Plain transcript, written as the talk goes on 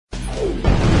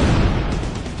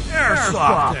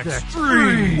Airsoft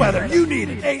Extreme. Whether you need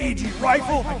an AEG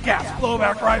rifle, a gas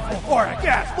blowback rifle, or a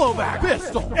gas blowback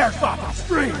pistol, Airsoft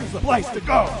Extreme is the place to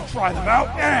go to try them out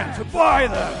and to buy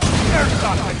them.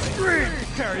 Airsoft Extreme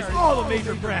carries all the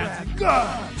major brands of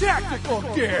guns, tactical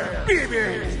gear,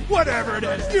 BBs, whatever it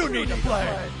is you need to play.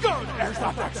 Go to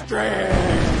Airsoft Extreme.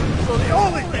 So the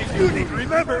only thing you need to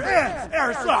remember is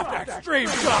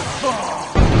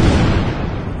AirsoftExtreme.com.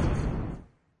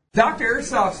 Dr.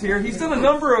 Airsoft's here. He's done a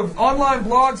number of online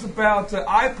blogs about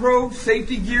iPro,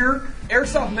 safety gear,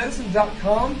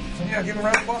 AirsoftMedicine.com. So yeah, give him a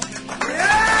round of applause.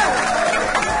 Yeah!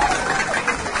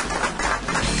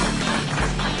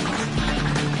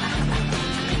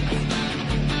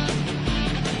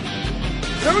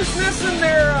 Who's missing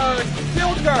their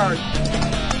field guard?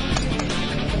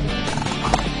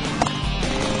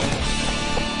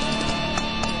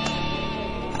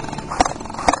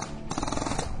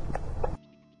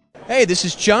 Hey, this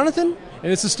is Jonathan.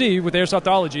 And this is Steve with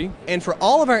Airsoftology. And for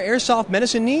all of our airsoft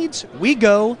medicine needs, we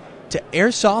go to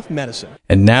Airsoft Medicine.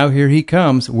 And now here he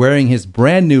comes, wearing his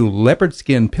brand new leopard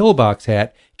skin pillbox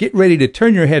hat. Get ready to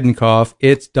turn your head and cough.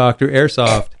 It's Dr.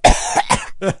 Airsoft.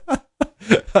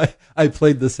 I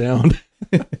played the sound.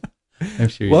 I'm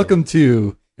sure you Welcome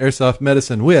to Airsoft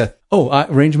Medicine with...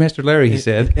 Rangemaster Larry, he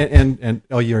said. And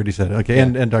you already said it. Okay, yeah.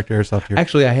 and Dr. Airsoft here.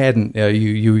 Actually, I hadn't.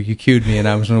 You cued me, and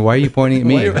I was wondering, why are you pointing at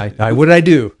me? What did I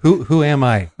do? Who am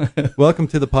I? Welcome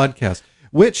to the podcast,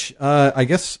 which I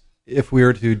guess if we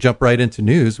were to jump right into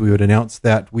news, we would announce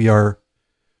that we are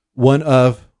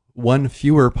one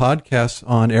fewer podcasts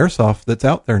on Airsoft that's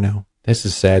out there now. This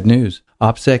is sad news.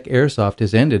 OPSEC Airsoft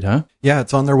has ended, huh? Yeah,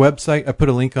 it's on their website. I put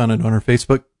a link on it on our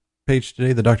Facebook page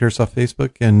today, the Dr. Airsoft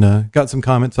Facebook, and got some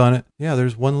comments on it. Yeah,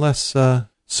 there's one less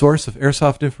source of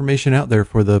airsoft information out there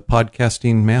for the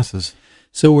podcasting masses.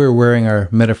 So we're wearing our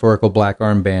metaphorical black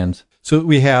armbands. So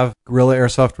we have Guerrilla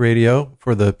Airsoft Radio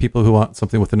for the people who want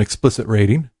something with an explicit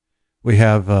rating. We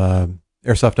have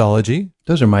Airsoftology.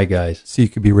 Those are my guys.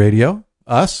 CQB Radio,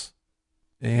 us,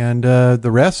 and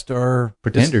the rest are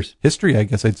pretenders. History, I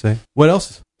guess I'd say. What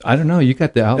else? I don't know. You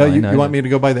got the outline. You want me to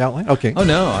go by the outline? Okay. Oh,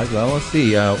 no. Well, let's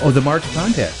see. The March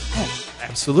contest. Oh,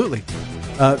 absolutely.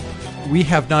 We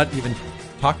have not even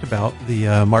talked about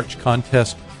the March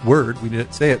contest word. We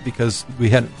didn't say it because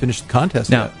we hadn't finished the contest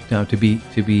yet. Now, to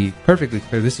be perfectly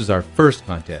clear, this is our first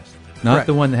contest, not Correct.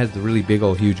 The one that has the really big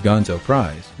old huge gonzo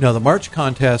prize. No, the March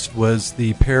contest was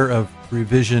the pair of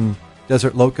Revision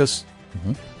Desert Locusts,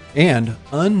 and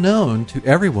unknown to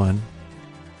everyone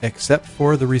except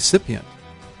for the recipient,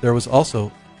 there was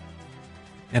also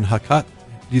an Hakatsu.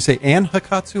 Do you say an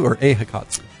Hakatsu or a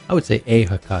Hakatsu? I would say a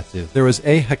Hakatsu. There was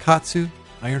a Hakatsu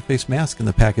Iron Face mask in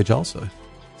the package also.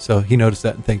 So he noticed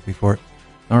that and thanked me for it.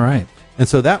 All right. And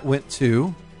so that went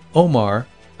to Omar,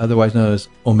 otherwise known as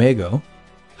Omego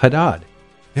Haddad.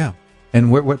 Yeah.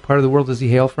 And what part of the world does he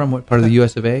hail from? What part of the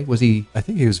US of A? Was he? I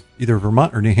think he was either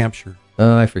Vermont or New Hampshire.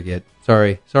 I forget.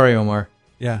 Sorry, Omar.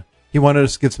 Yeah. He wanted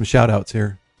us to give some shout outs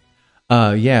here.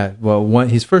 Yeah. Well,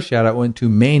 his first shout out went to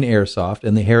Maine Airsoft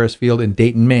and the Harris Field in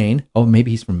Dayton, Maine. Oh, maybe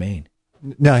he's from Maine.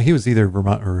 No, he was either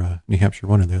Vermont or New Hampshire,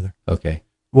 one or the other. Okay.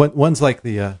 One's like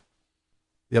the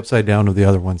upside down of the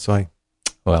other one. Sorry.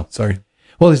 Well,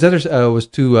 his other was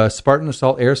to Spartan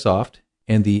Assault Airsoft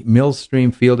and the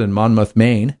Millstream Field in Monmouth,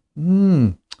 Maine.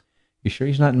 You sure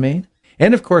he's not in Maine?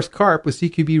 And, of course, Carp with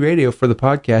CQB Radio for the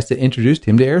podcast that introduced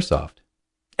him to Airsoft.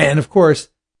 And, of course,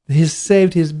 he's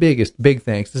saved his big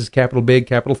thanks. This is capital big,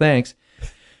 capital thanks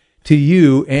to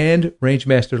you and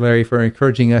Rangemaster Larry for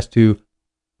encouraging us to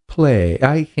play.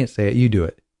 I can't say it. You do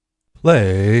it.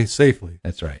 Play safely.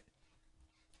 That's right.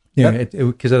 Yeah,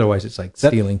 because otherwise it's like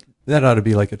stealing. That ought to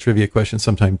be like a trivia question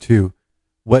sometime, too.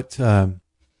 What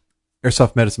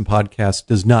Airsoft Medicine podcast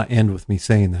does not end with me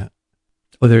saying that?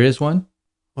 Oh, there is one?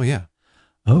 Oh, yeah.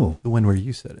 Oh. The one where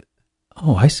you said it.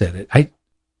 Oh, I said it.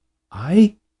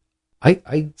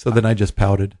 So then I just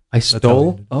pouted. I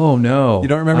stole? Oh, no. You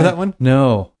don't remember that one?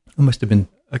 No. It must have been.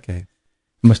 Okay.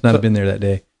 Must not have been there that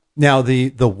day. Now, the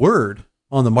word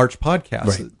on the March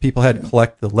podcast that people had to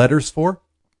collect the letters for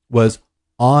was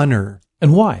honor.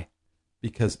 And why?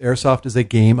 Because Airsoft is a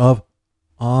game of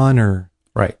honor.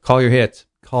 Right. Call your hits.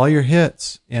 Call your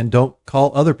hits and don't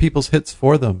call other people's hits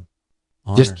for them.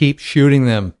 Honor. Just keep shooting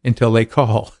them until they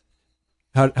call.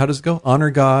 How does it go? Honor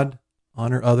God,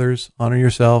 honor others, honor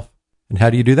yourself. And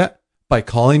how do you do that? By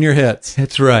calling your hits.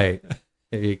 That's right.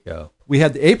 There you go. We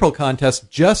had the April contest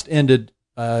just ended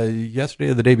yesterday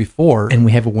or the day before. And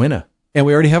we have a winner. And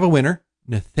we already have a winner,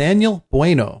 Nathaniel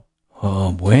Bueno.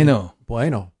 Oh, bueno.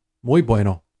 Bueno. Muy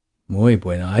bueno. Muy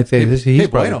bueno. I'd say he's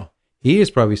bueno. He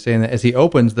is probably saying that as he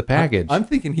opens the package. I'm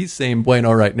thinking he's saying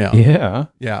bueno right now. Yeah.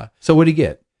 Yeah. So what did he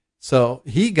get? So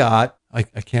he got, I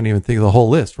can't even think of the whole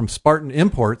list. From Spartan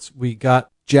Imports, we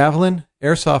got Javelin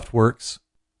Airsoft Works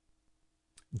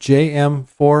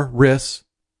JM4 RIS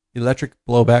electric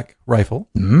blowback rifle.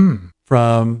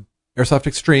 From Airsoft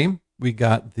Extreme, we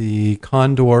got the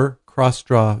Condor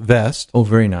cross-draw vest. Oh,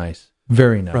 very nice.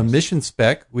 Very nice. From Mission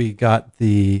Spec, we got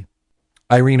the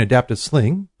Irene adaptive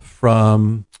sling.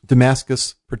 From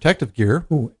Damascus Protective Gear,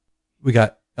 we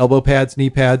got elbow pads, knee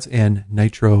pads, and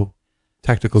nitro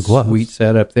tactical gloves. Sweet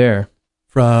setup there.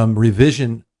 From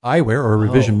Revision Eyewear or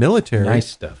Revision Military. Nice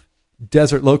stuff.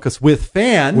 Desert Locust with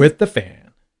fan. With the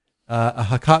fan. A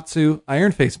Hakatsu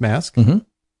Iron Face mask.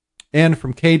 And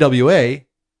from KWA,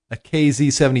 a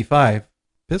KZ75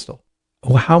 pistol.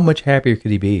 Well, how much happier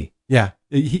could he be? Yeah,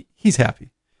 he's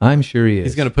happy. I'm sure he is.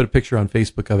 He's going to put a picture on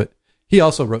Facebook of it. He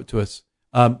also wrote to us.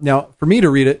 Now, for me to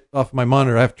read it off my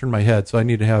monitor, I have to turn my head, so I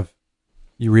need to have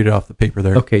you read it off the paper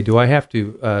there. Okay, do I have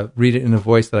to read it in a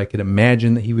voice that I could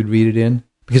imagine that he would read it in?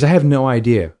 Because I have no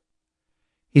idea.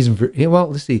 He's in,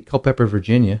 let's see, Culpeper,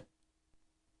 Virginia.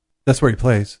 That's where he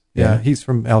plays. Yeah, he's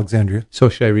from Alexandria. So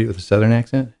should I read it with a southern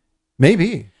accent?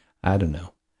 Maybe. I don't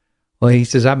know. Well, he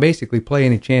says, I basically play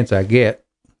any chance I get,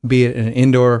 be it in an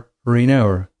indoor arena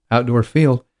or outdoor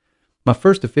field. My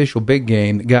first official big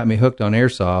game that got me hooked on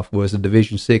airsoft was the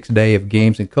Division 6 day of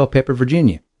games in Culpeper,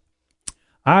 Virginia.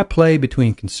 I play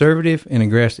between conservative and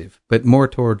aggressive, but more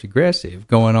towards aggressive,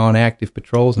 going on active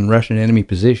patrols and rushing enemy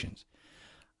positions.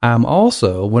 I'm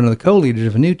also one of the co-leaders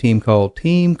of a new team called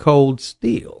Team Cold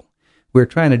Steel. We're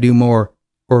trying to do more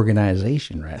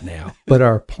organization right now, but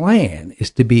our plan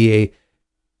is to be a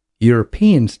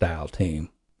European-style team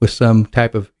with some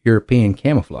type of European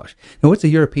camouflage. Now, what's a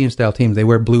European-style team? They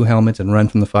wear blue helmets and run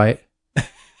from the fight?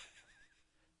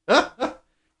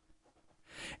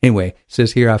 Anyway, it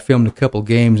says here, I filmed a couple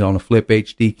games on a Flip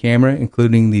HD camera,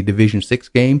 including the Division 6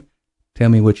 game. Tell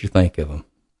me what you think of them.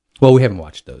 Well, we haven't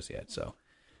watched those yet, so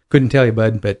couldn't tell you,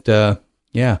 bud, but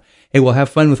yeah. Hey, we'll have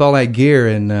fun with all that gear,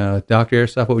 and Dr.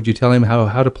 Airsoft, what would you tell him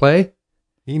how to play?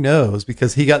 He knows,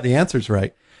 because he got the answers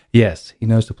right. Yes, he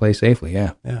knows to play safely,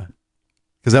 yeah. Yeah.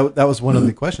 Because that was one of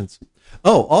the questions.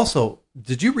 Oh, also,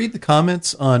 did you read the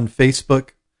comments on Facebook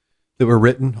that were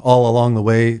written all along the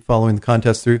way following the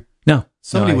contest through? No.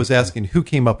 Somebody was asking who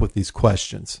came up with these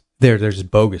questions. They're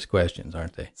just bogus questions,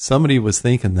 aren't they? Somebody was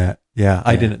thinking that. Yeah,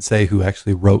 I didn't say who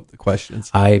actually wrote the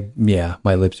questions. My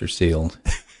lips are sealed.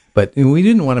 But we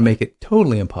didn't want to make it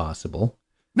totally impossible.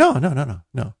 No.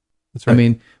 That's right. I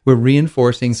mean, we're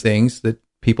reinforcing things that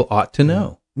people ought to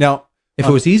know. Now, if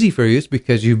it was easy for you, it's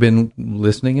because you've been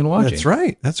listening and watching.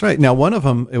 That's right. Now, one of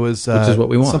them, it was which is what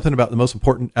we want. Something about the most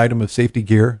important item of safety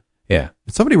gear. Yeah.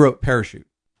 Somebody wrote parachute.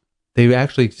 They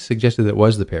actually suggested that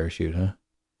was the parachute, huh?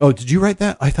 Oh, did you write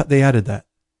that? I thought they added that.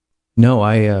 No,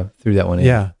 I threw that one in.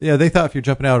 Yeah. They thought if you're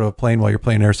jumping out of a plane while you're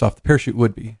playing airsoft, the parachute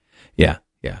would be. Yeah.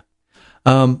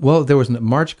 Well, there was a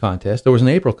March contest. There was an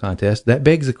April contest. That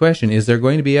begs the question, is there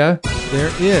going to be a...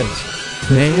 There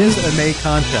is a May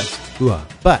contest. Ooh-ah.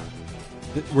 But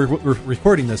we're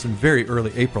recording this in very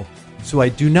early April, so I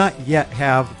do not yet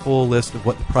have the full list of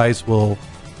what the prize will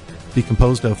be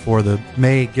composed of for the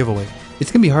May giveaway.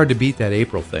 It's going to be hard to beat that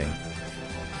April thing.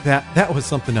 That was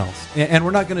something else. And we're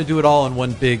not going to do it all in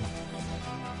one big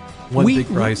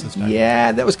prize this time.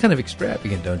 Yeah, that was kind of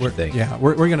extravagant, don't you think? Yeah,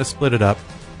 we're going to split it up.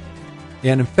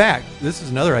 And in fact, this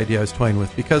is another idea I was toying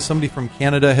with, because somebody from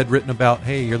Canada had written about,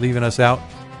 hey, you're leaving us out.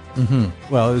 Mm-hmm.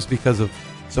 Well, it was because of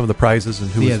some of the prizes and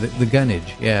who was... the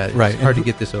gunnage. Yeah, right. It's hard to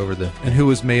get this over the... And who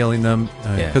was mailing them,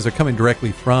 because they're coming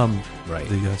directly from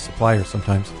the supplier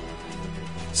sometimes.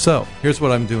 So, here's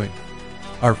what I'm doing.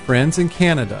 Our friends in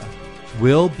Canada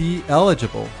will be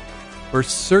eligible for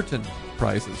certain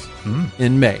prizes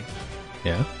in May.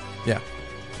 Yeah? Yeah.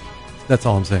 That's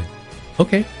all I'm saying.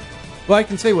 Okay. Well, I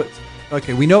can say what...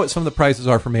 Okay, we know what some of the prizes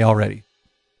are for May already.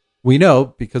 We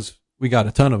know, because we got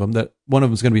a ton of them, that one of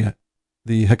them is going to be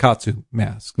the Hakatsu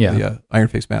mask, the Iron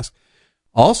Face mask.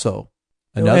 Also,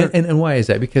 another... And why is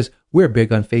that? Because we're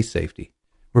big on face safety.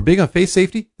 We're big on face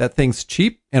safety. That thing's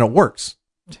cheap, and it works.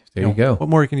 There you go. What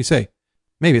more can you say?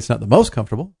 Maybe it's not the most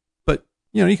comfortable, but,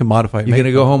 you can modify it. You're going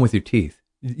to go home with your teeth.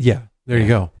 Yeah, there you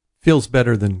go. Feels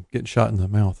better than getting shot in the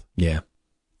mouth. Yeah.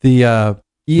 The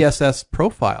ESS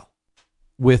profile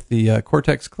with the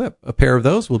Cortex clip. A pair of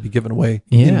those will be given away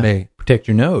in May. Protect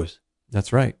your nose.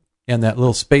 That's right. And that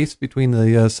little space between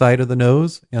the side of the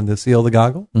nose and the seal of the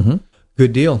goggle. Mm-hmm.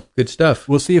 Good deal. Good stuff.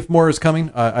 We'll see if more is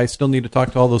coming. I still need to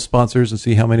talk to all those sponsors and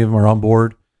see how many of them are on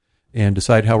board and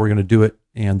decide how we're going to do it.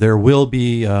 And there will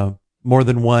be more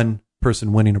than one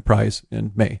person winning a prize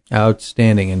in May.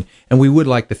 Outstanding. And we would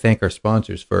like to thank our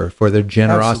sponsors for their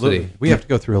generosity. Absolutely. We have to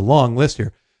go through a long list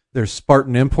here. There's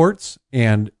Spartan Imports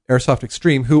and Airsoft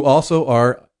Extreme, who also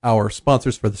are our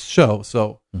sponsors for the show.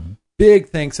 So big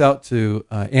thanks out to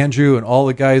Andrew and all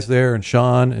the guys there, and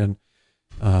Sean, and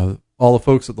all the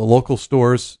folks at the local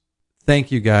stores.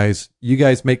 Thank you guys. You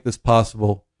guys make this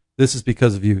possible. This is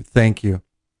because of you. Thank you.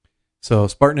 So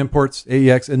Spartan Imports,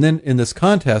 AEX. And then in this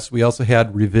contest, we also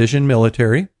had Revision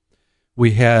Military.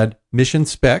 We had Mission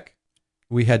Spec.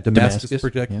 We had Damascus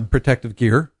Protective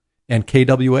Gear and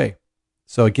KWA.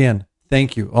 So again,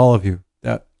 thank you, all of you.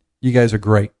 You guys are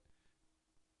great.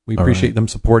 We appreciate them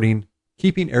supporting,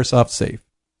 keeping Airsoft safe.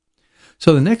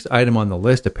 So the next item on the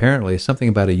list apparently is something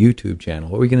about a YouTube channel.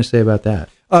 What are we going to say about that?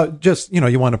 Just,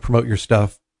 you want to promote your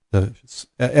stuff.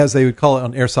 As they would call it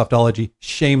on Airsoftology,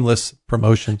 shameless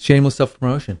promotion. Shameless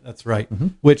self-promotion. That's right.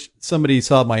 Which somebody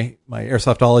saw my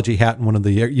Airsoftology hat in one of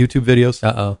the YouTube videos.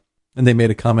 Uh-oh. And they made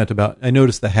a comment about, I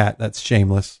noticed the hat, that's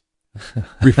shameless.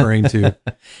 Referring to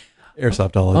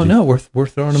Airsoftology. Oh, no, we're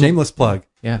throwing them. Shameless plug.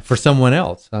 Yeah, for someone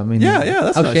else. I mean,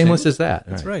 that's how not shameless is that?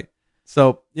 That's right.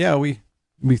 So, yeah, we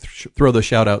throw the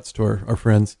shout-outs to our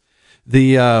friends.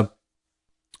 The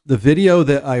video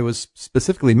that I was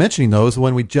specifically mentioning, though, is the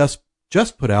one we just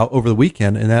put out over the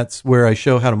weekend, and that's where I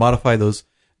show how to modify those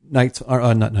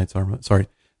the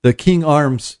King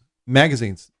Arms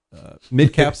magazines,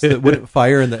 mid-caps that wouldn't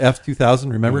fire in the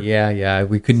F2000, remember? Yeah,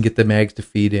 we couldn't get the mags to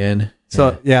feed in.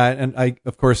 So, and I,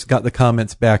 of course, got the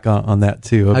comments back on that,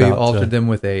 too. How about, you altered them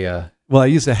with a... Well, I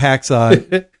used a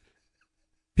hacksaw.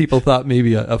 People thought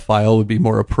maybe a file would be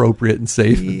more appropriate and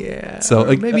safe. Yeah. So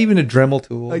maybe even a Dremel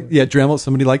tool. Dremel.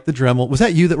 Somebody liked the Dremel. Was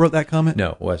that you that wrote that comment?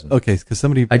 No, it wasn't. Okay, because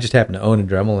somebody... I just happen to own a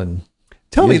Dremel and...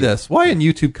 Tell me this. Why in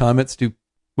YouTube comments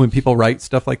when people write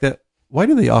stuff like that, why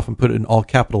do they often put it in all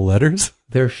capital letters?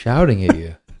 They're shouting at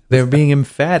you. They're being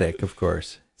emphatic, of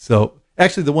course. So,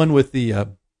 actually, the one with the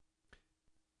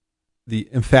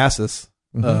emphasis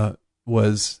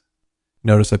was...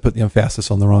 Notice I put the emphasis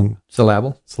on the wrong...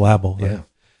 Syllable? Yeah.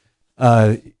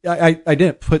 I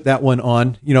didn't put that one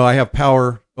on. I have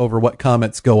power over what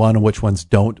comments go on and which ones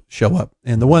don't show up.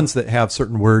 And the ones that have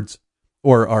certain words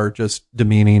or are just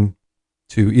demeaning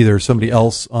to either somebody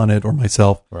else on it or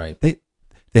myself, right?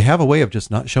 They have a way of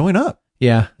just not showing up.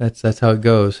 Yeah, that's how it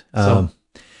goes.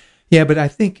 Yeah, but I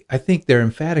think they're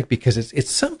emphatic because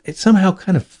it's somehow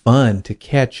kind of fun to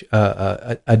catch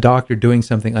a doctor doing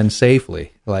something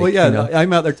unsafely. Like,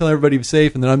 I'm out there telling everybody to be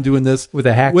safe, and then I'm doing this with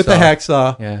a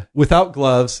hacksaw, without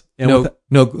gloves, and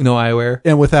no eyewear,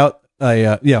 and without no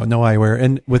eyewear,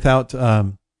 and without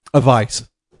a vise.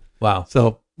 Wow.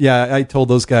 So I told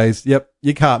those guys, "Yep,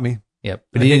 you caught me." Yep.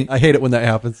 But I hate it when that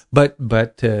happens. But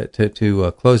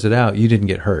to close it out, you didn't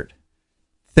get hurt.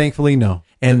 Thankfully, no.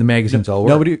 And the magazines all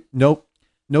work.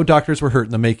 No doctors were hurt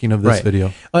in the making of this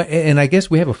video. And I guess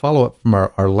we have a follow-up from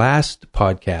our last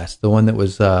podcast, the one that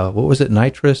was, what was it,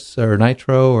 nitrous or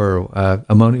nitro or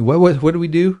ammonia? What did we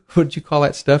do? What did you call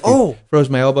that stuff? You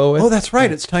froze my elbow with? Oh, that's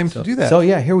right. It's time to do that. So,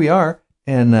 here we are.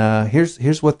 And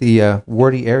here's what the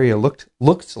warty area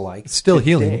looks like. It's still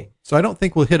healing. So I don't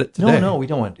think we'll hit it today. No, we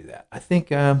don't want to do that. I think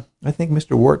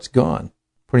Mr. Wart's gone,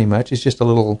 pretty much. It's just a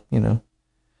little,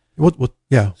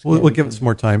 We'll give it some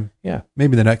more time. Yeah.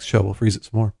 Maybe the next show we'll freeze it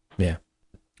some more. Yeah.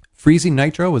 Freezing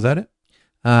Nitro, was that it?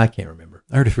 I can't remember.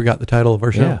 I already forgot the title of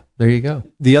our show. Yeah, there you go.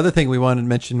 The other thing we wanted to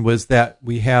mention was that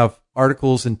we have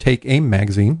articles in Take Aim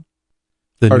magazine.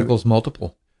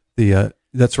 Multiple.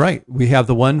 That's right. We have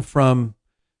the one from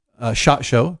SHOT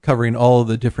Show covering all of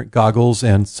the different goggles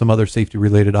and some other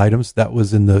safety-related items. That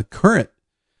was in the current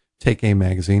Take Aim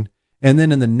magazine. And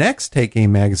then in the next Take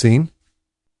Aim magazine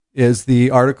is the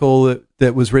article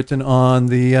that was written on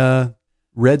the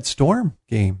Red Storm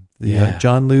game, the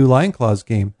John Liu Lion Claws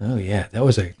game. Oh yeah, that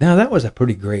was a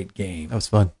pretty great game. That was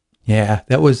fun. Yeah,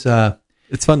 that was.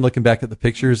 It's fun looking back at the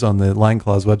pictures on the Lion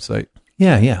Claws website.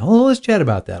 Yeah. Well, let's chat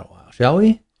about that a while, shall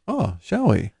we? Oh, shall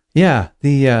we? Yeah.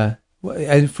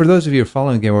 For those of you who are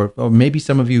following the game, or maybe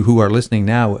some of you who are listening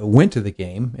now went to the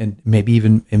game and maybe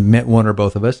even met one or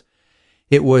both of us.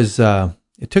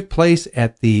 It took place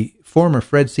at the former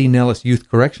Fred C. Nellis Youth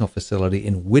Correctional Facility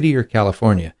in Whittier,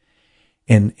 California.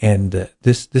 And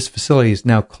this facility is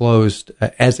now closed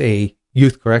as a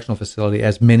youth correctional facility,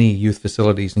 as many youth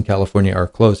facilities in California are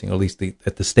closing, at least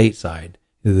at the state side.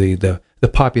 The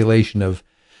population of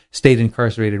state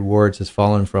incarcerated wards has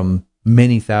fallen from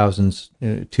many thousands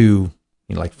to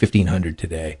like 1,500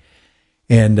 today.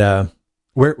 And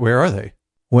where are they?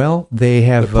 Well,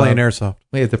 they're playing airsoft.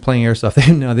 Yeah, they're playing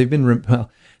airsoft. No, they've been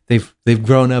they've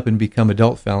grown up and become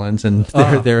adult felons, and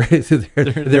they're in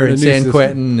new San system.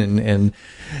 Quentin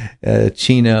and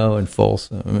Chino and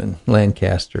Folsom and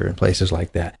Lancaster and places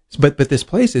like that. But this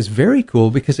place is very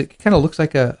cool because it kind of looks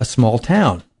like a small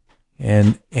town,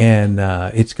 and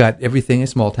it's got everything a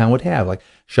small town would have, like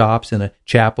shops and a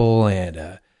chapel and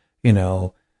a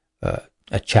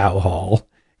chow hall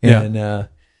and a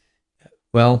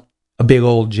big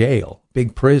old jail,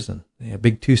 big prison, a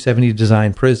big 270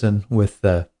 design prison with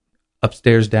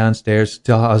upstairs, downstairs,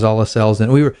 still has all the cells.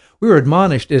 And we were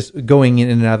admonished as going in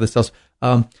and out of the cells.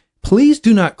 Please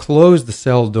do not close the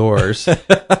cell doors.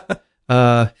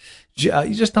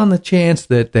 Just on the chance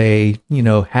that they,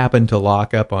 happen to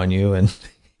lock up on you, and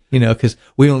because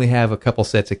we only have a couple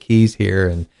sets of keys here,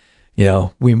 and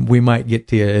we might get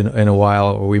to you in a while,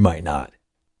 or we might not.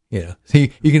 So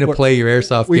you're going to play your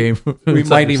airsoft game. We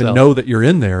might even know that you're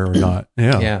in there or not.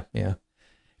 Yeah.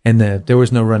 And there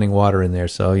was no running water in there,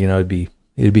 so it'd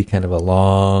be kind of a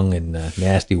long and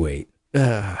nasty wait.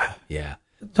 Yeah.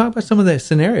 Talk about some of the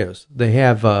scenarios they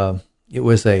have. It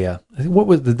was what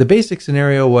was the basic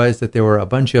scenario was that there were a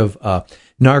bunch of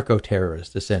narco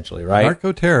terrorists, essentially, right?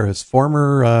 Narco terrorists,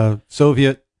 former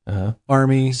Soviet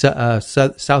army,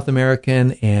 South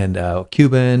American and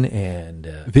Cuban and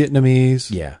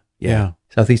Vietnamese. Yeah.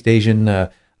 Southeast Asian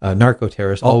narco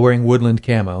terrorists, all wearing woodland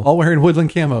camo. All wearing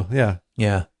woodland camo, yeah.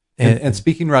 Yeah. And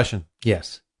speaking Russian.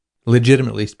 Yes.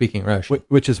 Legitimately speaking Russian.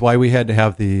 Which is why we had to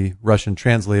have the Russian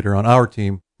translator on our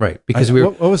team. Right. Because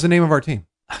what was the name of our team?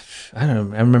 I don't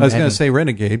know. I remember. I was going to say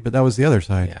Renegade, but that was the other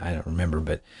side. Yeah, I don't remember,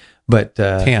 but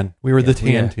Tan. We were the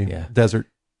Tan team, desert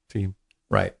team.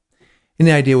 Right. And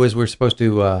the idea was we're supposed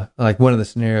to, like one of the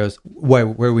scenarios where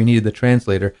we needed the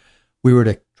translator, we were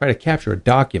to try to capture a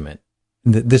document.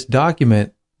 This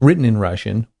document, written in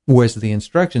Russian, was the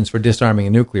instructions for disarming a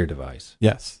nuclear device.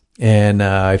 Yes. And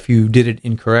if you did it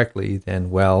incorrectly, then,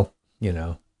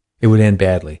 it would end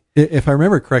badly. If I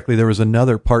remember correctly, there was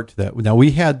another part to that. Now,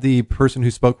 we had the person who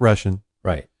spoke Russian.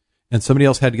 Right. And somebody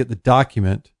else had to get the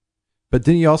document. But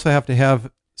didn't you also have to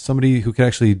have somebody who could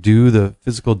actually do the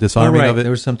physical disarming of it?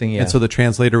 There was something, yeah. And so the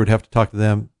translator would have to talk to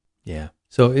them. Yeah.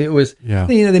 So it was,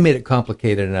 they made it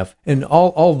complicated enough. And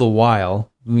all the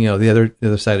while, the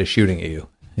other side is shooting at you,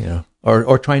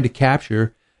 or trying to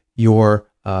capture your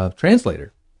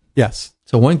translator. Yes.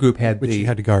 So one group had you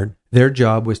had to guard. Their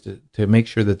job was to make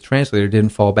sure that the translator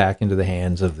didn't fall back into the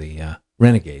hands of the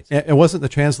renegades. And wasn't the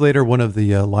translator one of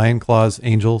the Lion Claw's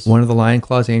angels? One of the Lion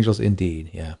Claw's angels,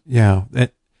 indeed, yeah. Yeah.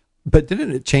 But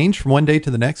didn't it change from one day to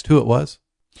the next who it was?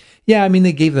 Yeah, I mean,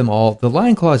 they gave them all. The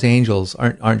Lion Claw's angels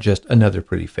aren't just another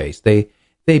pretty face. They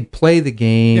play the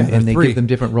game, and they give them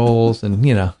different roles, and,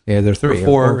 they're three. Or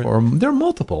four. Or they're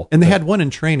multiple. And they had one in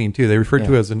training, too. They referred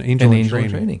to as an angel in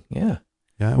training. Yeah.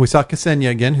 Yeah, we saw Ksenia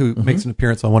again, who makes an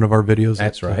appearance on one of our videos.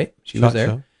 That's right. She was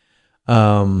there.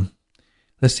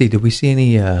 Let's see. Did we see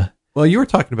any? Well, you were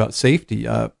talking about safety,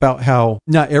 about how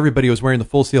not everybody was wearing the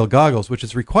full seal goggles, which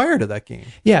is required of that game.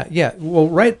 Yeah. Well,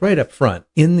 right up front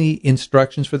in the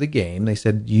instructions for the game, they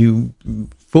said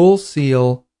full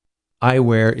seal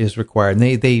eyewear is required,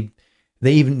 and they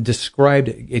even described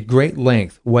at great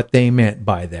length what they meant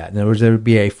by that. In other words, there would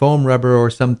be a foam rubber or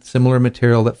some similar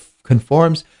material that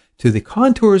conforms to the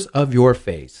contours of your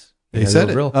face. They said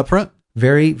it up front.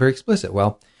 Very, very explicit.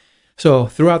 Well, so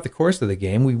throughout the course of the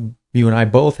game, you and I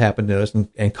both happened to notice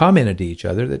and commented to each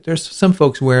other that there's some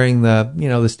folks wearing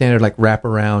the standard like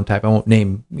wraparound type. I won't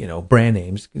name, brand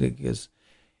names because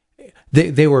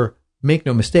they were, make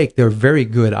no mistake, they're very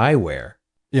good eyewear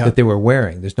that they were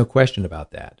wearing. There's no question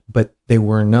about that. But they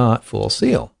were not full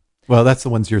seal. Well, that's the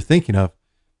ones you're thinking of.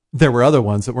 There were other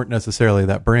ones that weren't necessarily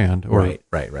that brand or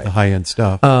right. the high-end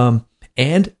stuff.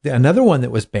 And another one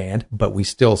that was banned, but we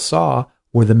still saw,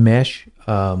 were the mesh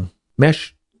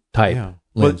type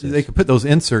lenses. Well, they could put those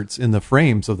inserts in the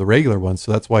frames of the regular ones,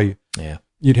 so that's why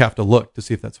you'd have to look to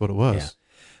see if that's what it was. Yeah.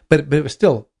 But it was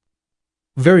still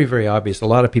very, very obvious. A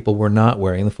lot of people were not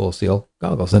wearing the full seal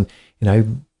goggles. And,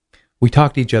 we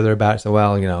talked to each other about it. So,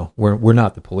 we're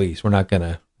not the police. We're not going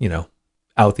to,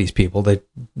 out these people that,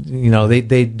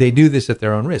 they do this at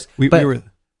their own risk.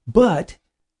 But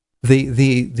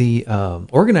the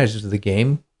organizers of the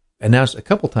game announced a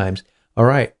couple times, all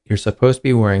right, you're supposed to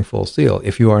be wearing full seal.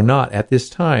 If you are not at this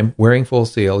time wearing full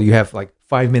seal, you have like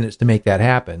 5 minutes to make that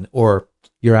happen or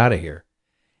you're out of here.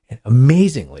 And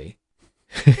amazingly,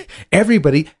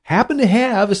 everybody happened to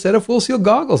have a set of full seal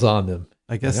goggles on them.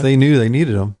 I guess they knew they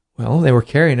needed them. Well, they were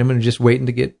carrying them and just waiting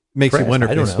to get Makes pressed. you wonder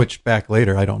if they switched back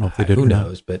later. I don't know if they did. Who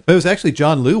knows? But it was actually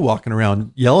John Liu walking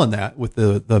around yelling that with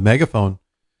the megaphone,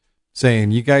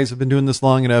 saying, "You guys have been doing this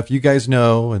long enough. You guys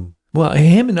know." And Well,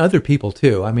 him and other people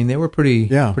too. I mean, they were pretty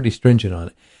stringent on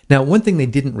it. Now, one thing they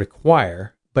didn't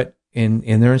require, but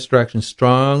in their instructions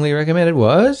strongly recommended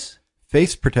was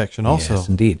face protection also. Yes,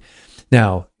 indeed.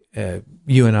 Now,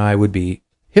 you and I would be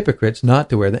hypocrites not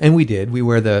to wear that, and we did. We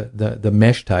wear the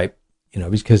mesh type,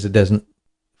 because it doesn't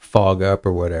fog up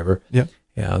or whatever. Yeah.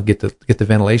 Get the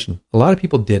ventilation. A lot of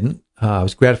people didn't. I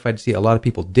was gratified to see a lot of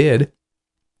people did,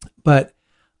 but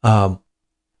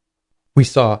we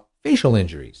saw facial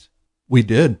injuries. We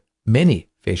did. Many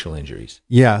facial injuries.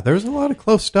 Yeah, there's a lot of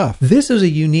close stuff. This is a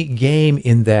unique game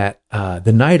in that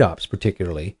the night ops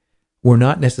particularly were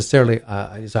not necessarily,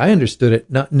 as I understood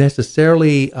it, not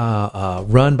necessarily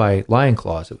run by Lion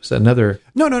Claws. It was another...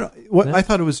 No. I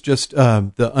thought it was just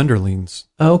the underlings.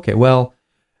 Okay, well,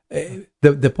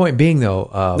 the point being,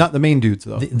 though... not the main dudes,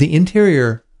 though. The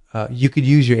interior, you could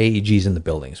use your AEGs in the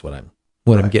buildings, what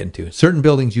I'm getting to. Certain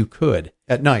buildings you could.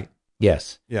 At night.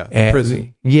 Yes. Yeah,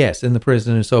 prison. Yes, in the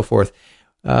prison and so forth.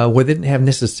 Where they didn't have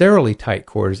necessarily tight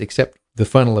quarters, except the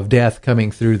funnel of death coming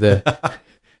through the...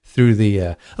 let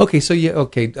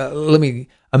me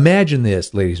imagine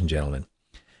this, ladies and gentlemen.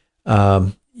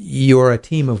 You're a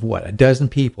team of a dozen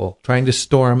people trying to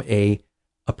storm a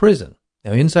prison.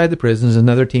 Now, inside the prison is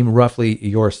another team roughly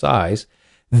your size.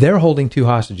 They're holding 2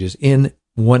 hostages in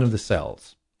one of the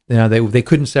cells. Now, they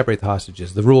couldn't separate the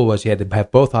hostages. The rule was you had to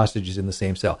have both hostages in the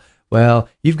same cell. Well,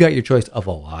 you've got your choice of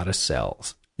a lot of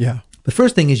cells. Yeah. The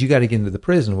first thing is you got to get into the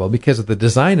prison. Well, because of the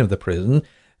design of the prison,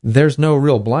 there's no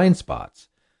real blind spots.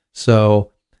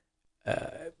 So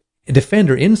a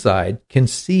defender inside can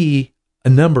see a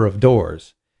number of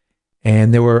doors,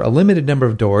 and there were a limited number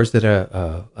of doors that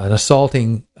an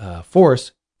assaulting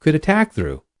force could attack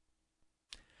through.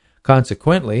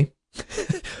 Consequently,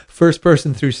 first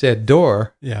person through said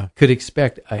door could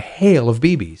expect a hail of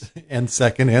BBs. And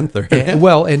second and third. and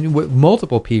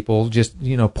multiple people just,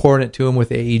 pouring it to them with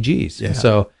AEGs. Yeah.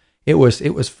 So it was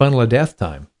funnel of death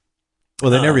time.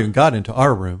 Well, they never even got into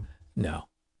our room.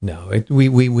 No,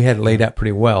 we had it laid out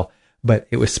pretty well, but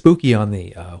it was spooky on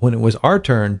the when it was our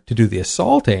turn to do the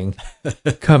assaulting,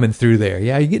 coming through there.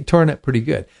 Yeah, you get torn up pretty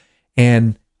good,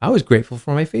 and I was grateful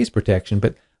for my face protection.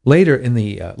 But later in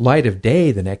the light of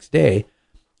day, the next day,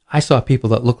 I saw people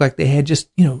that looked like they had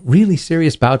just really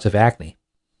serious bouts of acne,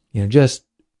 just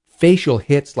facial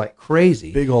hits like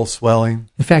crazy, big old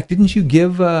swelling. In fact, didn't you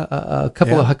give a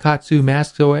couple of Hakatsu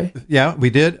masks away? Yeah,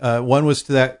 we did. One was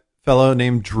to that fellow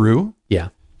named Drew. Yeah.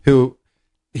 Who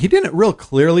he didn't real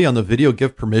clearly on the video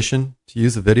give permission to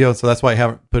use the video, so that's why I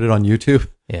haven't put it on YouTube.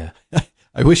 Yeah.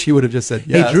 I wish he would have just said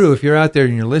yes. Hey, Drew, if you're out there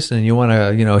and you're listening, you want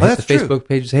to, hit the Facebook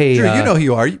page. Hey, Drew, you know who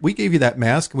you are. We gave you that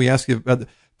mask, and we asked you,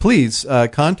 please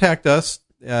contact us,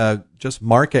 just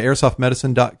mark at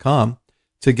airsoftmedicine.com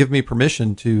to give me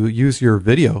permission to use your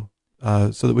video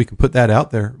so that we can put that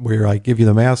out there where I give you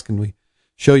the mask and we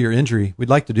show your injury. We'd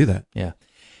like to do that. Yeah.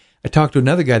 I talked to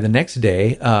another guy the next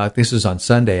day, this was on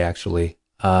Sunday actually,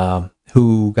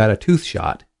 who got a tooth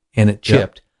shot and it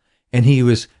chipped. Yep. And he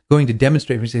was going to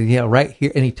demonstrate. He said, yeah, right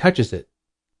here. And he touches it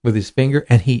with his finger,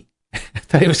 and I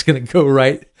thought it was going to go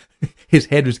right. His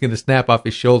head was going to snap off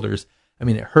his shoulders. I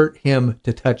mean, it hurt him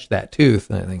to touch that tooth.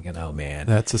 And I'm thinking, oh man.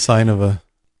 That's a sign of a...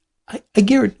 I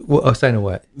guarantee, a sign of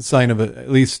what? A sign of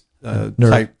at least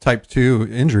type 2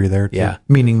 injury there too. Yeah,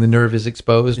 meaning the nerve is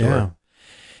exposed. Yeah.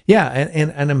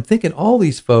 And I'm thinking all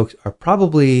these folks are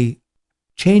probably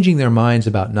changing their minds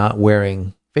about not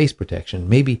wearing face protection.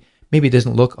 Maybe it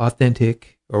doesn't look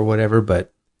authentic or whatever,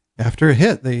 but after a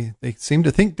hit, they seem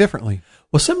to think differently.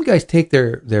 Well, some guys take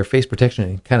their face protection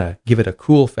and kind of give it a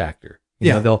cool factor.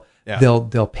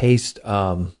 They'll paste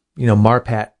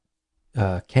Marpat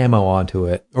camo onto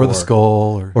it, or the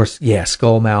skull, or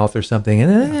skull mouth or something,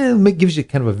 and it gives you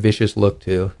kind of a vicious look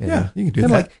too. You can do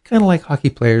that. Kind of like hockey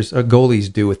players or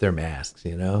goalies do with their masks.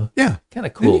 Yeah, kind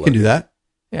of cool. You can do that.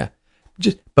 Yeah,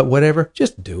 just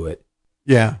do it.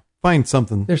 Yeah, find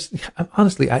something.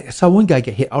 Honestly, I saw one guy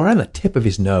get hit around the tip of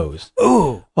his nose.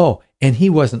 Oh, and he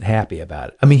wasn't happy about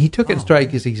it. I mean, he took it in stride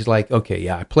because he's like, okay,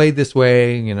 yeah, I played this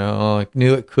way. I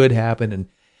knew it could happen,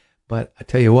 but I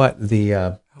tell you what,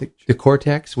 the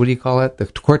Cortex, what do you call it? The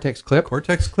Cortex clip?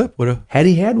 Cortex clip would have. Had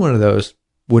he had one of those,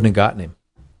 wouldn't have gotten him.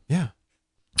 Yeah.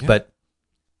 But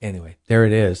anyway, there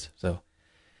it is. So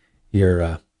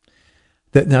you're,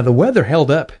 now the weather held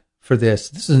up for this.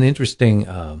 This is an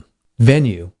interesting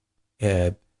venue.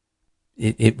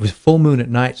 It was full moon at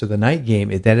night, so the night game,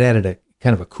 that added a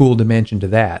kind of a cool dimension to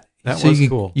that. That was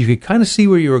cool. You could kind of see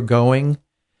where you were going,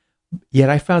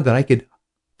 yet I found that I could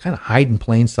kind of hide in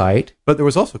plain sight. But there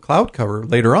was also cloud cover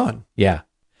later on. Yeah.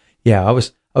 I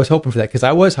I was hoping for that because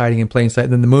I was hiding in plain sight.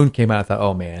 And then the moon came out. I thought,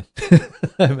 oh man,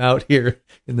 I'm out here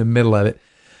in the middle of it.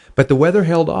 But the weather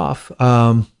held off.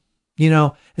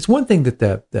 It's one thing that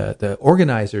the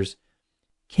organizers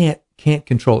can't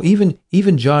control.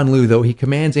 Even John Liu, though he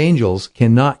commands angels,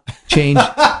 cannot change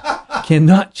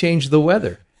the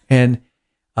weather. And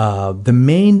the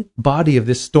main body of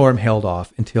this storm held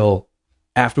off until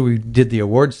after we did the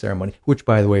awards ceremony, which,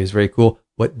 by the way, is very cool.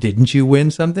 What, didn't you win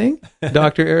something,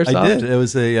 Dr. Airsoft? I did. It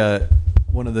was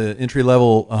one of the entry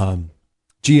level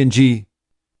G&G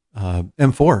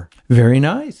M4. Very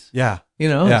nice. Yeah.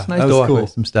 It's nice to walk with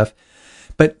some stuff.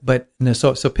 But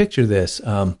so picture this.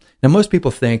 Now most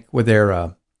people think when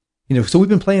they're so we've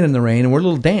been playing in the rain and we're a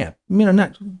little damp.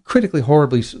 Not critically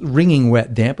horribly wringing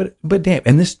wet damp, but damp.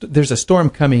 And there's a storm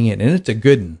coming in, and it's a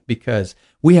good one because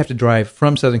we have to drive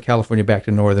from Southern California back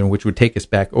to Northern, which would take us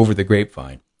back over the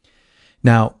Grapevine.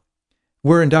 Now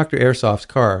we're in Dr. Airsoft's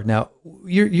car. Now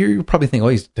you're probably thinking,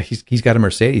 oh, he's got a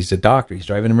Mercedes. He's a doctor. He's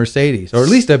driving a Mercedes, or at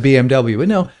least a BMW. But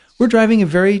no. We're driving a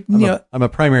very, I'm a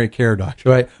primary care doctor.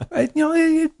 Right.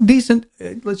 Decent,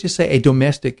 let's just say a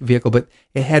domestic vehicle, but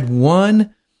it had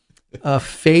one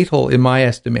fatal, in my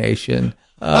estimation,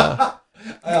 I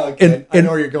know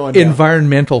where you're going now.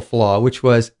 Environmental flaw, which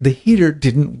was the heater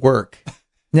didn't work.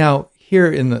 Now,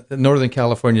 here in the Northern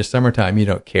California summertime, you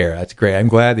don't care. That's great. I'm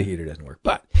glad the heater doesn't work.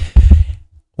 But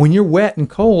when you're wet and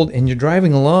cold and you're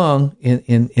driving along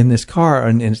in this car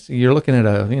and you're looking at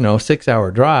a 6-hour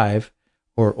drive,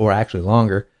 or actually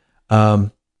longer,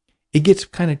 it gets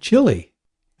kind of chilly,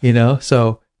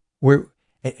 so we're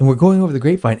going over the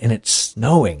Grapevine and it's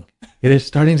snowing. It is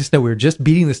starting to snow. We were just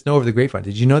beating the snow over the Grapevine.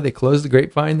 Did you know they closed the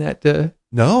Grapevine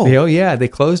No. Oh yeah, they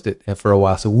closed it for a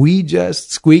while. So we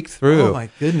just squeaked through. Oh my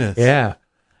goodness. Yeah.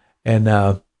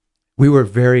 And we were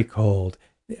very cold.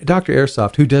 Dr.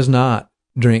 Airsoft, who does not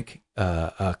drink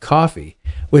coffee,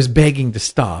 was begging to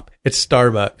stop at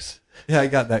Starbucks. Yeah, I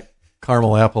got that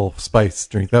caramel apple spice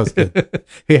drink. That was good.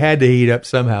 He had to heat up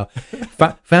somehow.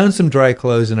 Found some dry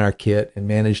clothes in our kit and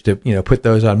managed to, put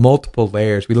those on multiple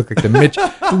layers. We looked like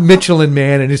the Michelin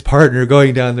Man and his partner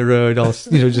going down the road. All,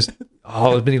 just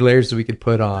all as many layers as we could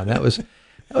put on. That was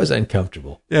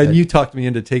uncomfortable. Yeah, and you talked me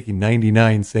into taking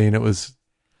 99, saying it was.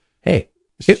 Hey,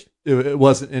 it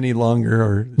wasn't any longer.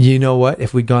 Or you know what?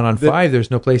 If we'd gone on 5,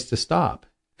 there's no place to stop.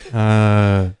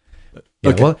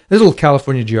 Okay. Well, there's a little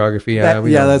California geography.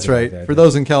 That's right. For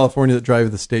those in California that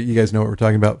drive the state, you guys know what we're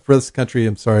talking about. For this country,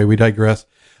 I'm sorry, we digress.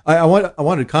 I wanted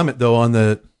to comment though on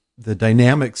the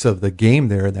dynamics of the game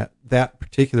there, that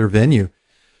particular venue.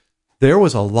 There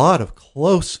was a lot of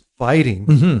close fighting.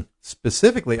 Mm-hmm.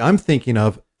 Specifically, I'm thinking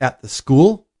of at the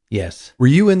school. Yes. Were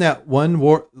you in that one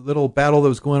little battle that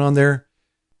was going on there?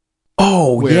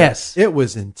 Oh, yes. It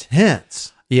was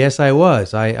intense. Yes, I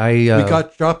was. We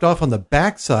got dropped off on the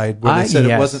backside where they said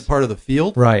it wasn't part of the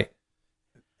field. Right.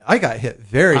 I got hit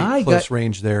very close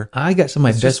range there. I got some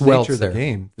of my best welts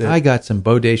there. I got some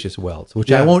bodacious welts,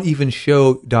 which I won't even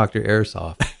show Dr.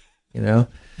 Airsoft.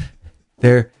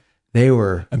 They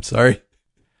were. I'm sorry.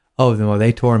 Oh no,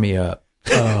 they tore me up.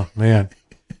 Oh man.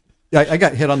 Yeah, I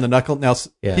got hit on the knuckle. Now,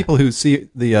 people who see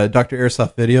the Dr.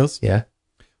 Airsoft videos,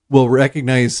 will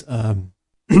recognize an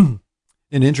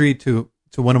injury to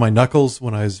one of my knuckles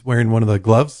when I was wearing one of the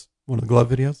glove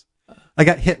videos. I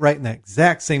got hit right in that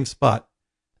exact same spot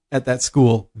at that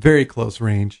school, very close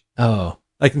range. Oh.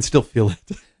 I can still feel it.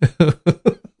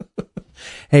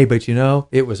 Hey, but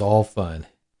it was all fun.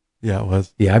 Yeah, it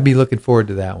was. Yeah, I'd be looking forward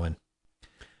to that one.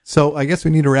 So I guess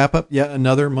we need to wrap up yet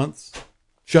another month's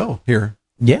show here.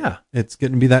 Yeah. It's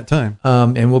getting to be that time.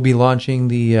 And we'll be launching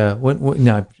the,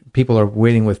 now people are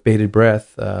waiting with bated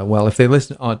breath. Well, if they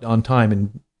listen on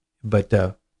time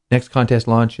but next contest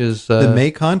launches. The May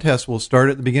contest will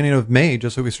start at the beginning of May,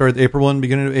 just like we started the April one,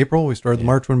 beginning of April. We started the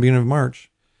March one, beginning of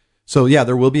March. So yeah,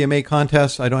 there will be a May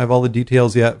contest. I don't have all the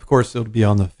details yet. Of course, it'll be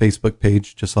on the Facebook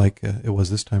page, just like it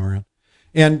was this time around.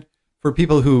 And for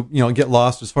people who get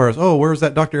lost as far as where's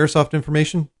that Dr. Airsoft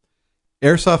information?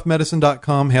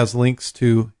 AirsoftMedicine.com has links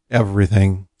to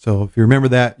everything. So if you remember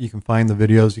that, you can find the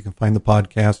videos, you can find the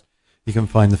podcast, you can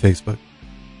find the Facebook.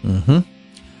 Mm-hmm.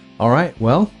 All right.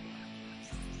 Well.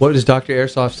 What does Dr.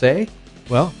 Airsoft say?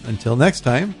 Well, until next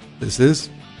time, this is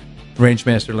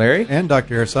Rangemaster Larry and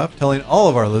Dr. Airsoft telling all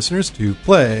of our listeners to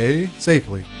play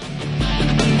safely.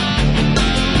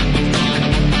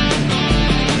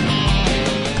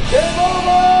 Game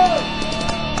over!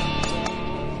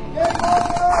 Game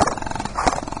over!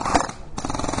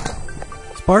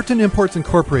 Spartan Imports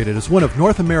Incorporated is one of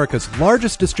North America's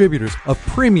largest distributors of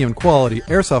premium quality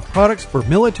airsoft products for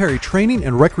military training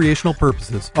and recreational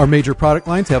purposes. Our major product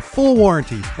lines have full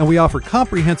warranties, and we offer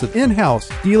comprehensive in-house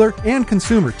dealer and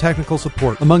consumer technical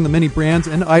support. Among the many brands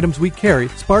and items we carry,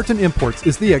 Spartan Imports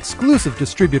is the exclusive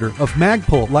distributor of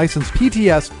Magpul licensed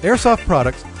PTS airsoft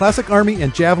products, Classic Army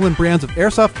and Javelin brands of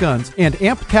airsoft guns, and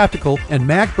AMP Tactical and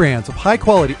MAG brands of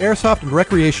high-quality airsoft and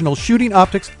recreational shooting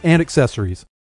optics and accessories.